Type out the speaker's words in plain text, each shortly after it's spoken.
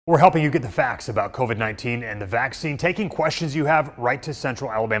We're helping you get the facts about COVID-19 and the vaccine, taking questions you have right to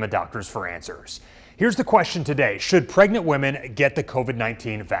Central Alabama doctors for answers. Here's the question today: should pregnant women get the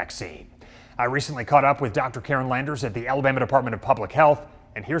COVID-19 vaccine? I recently caught up with Dr. Karen Landers at the Alabama Department of Public Health,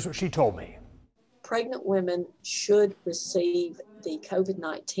 and here's what she told me. Pregnant women should receive the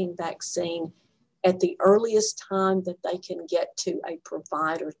COVID-19 vaccine at the earliest time that they can get to a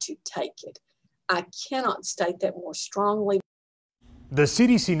provider to take it. I cannot state that more strongly. The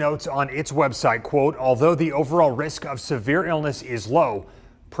CDC notes on its website, quote, although the overall risk of severe illness is low,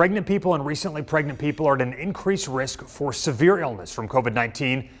 pregnant people and recently pregnant people are at an increased risk for severe illness from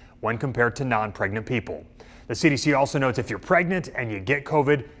COVID-19 when compared to non-pregnant people. The CDC also notes if you're pregnant and you get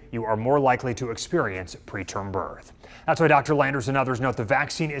COVID, you are more likely to experience preterm birth. That's why Dr. Landers and others note the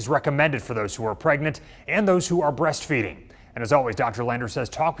vaccine is recommended for those who are pregnant and those who are breastfeeding. And as always, Dr. Landers says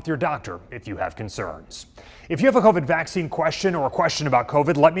talk with your doctor if you have concerns. If you have a COVID vaccine question or a question about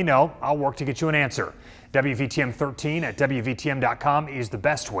COVID, let me know. I'll work to get you an answer. WVTM 13 at WVTM.com is the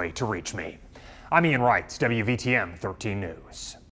best way to reach me. I'm Ian Wright, WVTM 13 News.